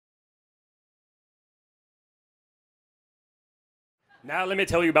Now let me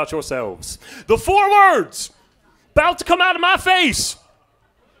tell you about yourselves. The 4 words about to come out of my face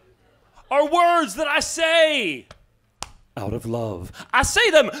are words that I say out of love. I say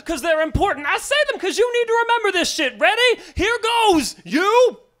them because they're important. I say them because you need to remember this shit. Ready? Here goes.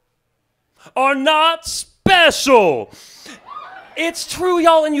 You are not special. It's true,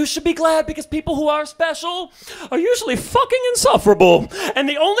 y'all, and you should be glad because people who are special are usually fucking insufferable. And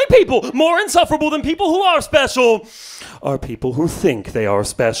the only people more insufferable than people who are special are people who think they are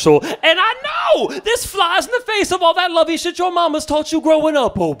special. And I know this flies in the face of all that lovey shit your mama's taught you growing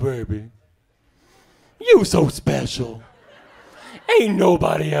up. Oh, baby, you so special. Ain't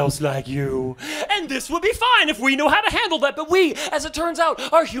nobody else like you. And this would be fine if we knew how to handle that, but we, as it turns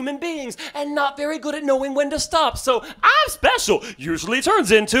out, are human beings and not very good at knowing when to stop. So I'm special usually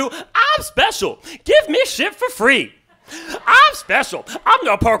turns into I'm special. Give me shit for free. I'm special. I'm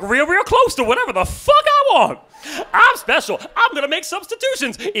gonna park real close to whatever the fuck I want. I'm special. I'm gonna make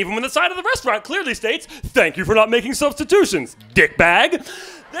substitutions, even when the sign of the restaurant clearly states, "Thank you for not making substitutions, dickbag."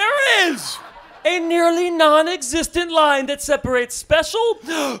 There is a nearly non-existent line that separates special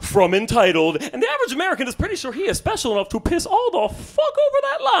from entitled. And the average American is pretty sure he is special enough to piss all the fuck over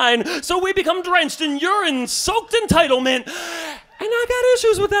that line. So we become drenched in urine-soaked entitlement. And I got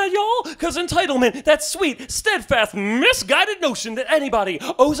issues with that, y'all, because entitlement, that sweet, steadfast, misguided notion that anybody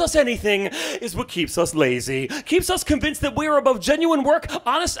owes us anything, is what keeps us lazy, keeps us convinced that we're above genuine work,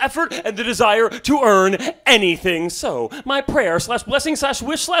 honest effort, and the desire to earn anything. So, my prayer / blessing /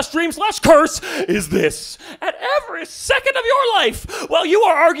 wish / dream / curse is this. At every second of your life, while you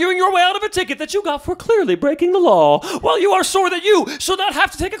are arguing your way out of a ticket that you got for clearly breaking the law, while you are sure that you should not have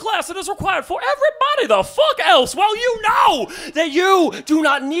to take a class that is required for everybody the fuck else, while you know that you do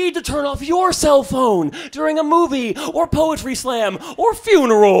not need to turn off your cell phone during a movie or poetry slam or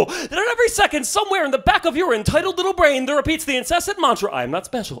funeral, that at every second somewhere in the back of your entitled little brain there repeats the incessant mantra, I am not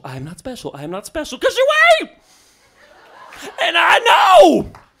special, I am not special, I am not special, because you ain't! And I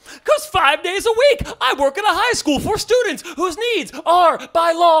know! Because 5 days a week, I work at a high school for students whose needs are,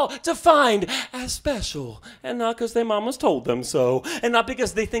 by law, defined as special. And not because their mamas told them so. And not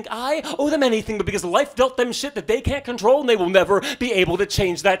because they think I owe them anything, but because life dealt them shit that they can't control and they will never be able to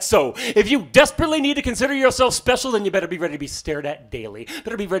change that. So, if you desperately need to consider yourself special, then you better be ready to be stared at daily.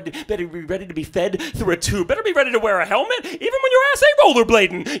 Better be ready to be fed through a tube. Better be ready to wear a helmet, even when your ass ain't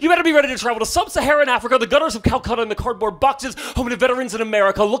rollerblading. You better be ready to travel to sub-Saharan Africa, the gutters of Calcutta, and the cardboard boxes home to veterans in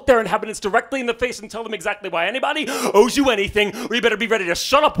America. Look their inhabitants directly in the face and tell them exactly why anybody owes you anything, or you better be ready to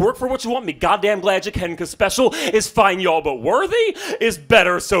shut up, work for what you want, be goddamn glad you can, because special is fine, y'all, but worthy is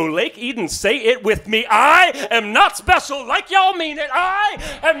better. So Lake Eden, say it with me. I am not special like y'all mean it. I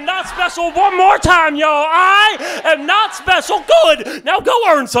am not special. One more time, y'all. I am not special. Good. Now go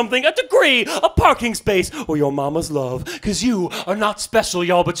earn something, a degree, a parking space, or your mama's love, because you are not special,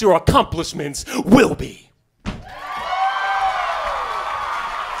 y'all, but your accomplishments will be.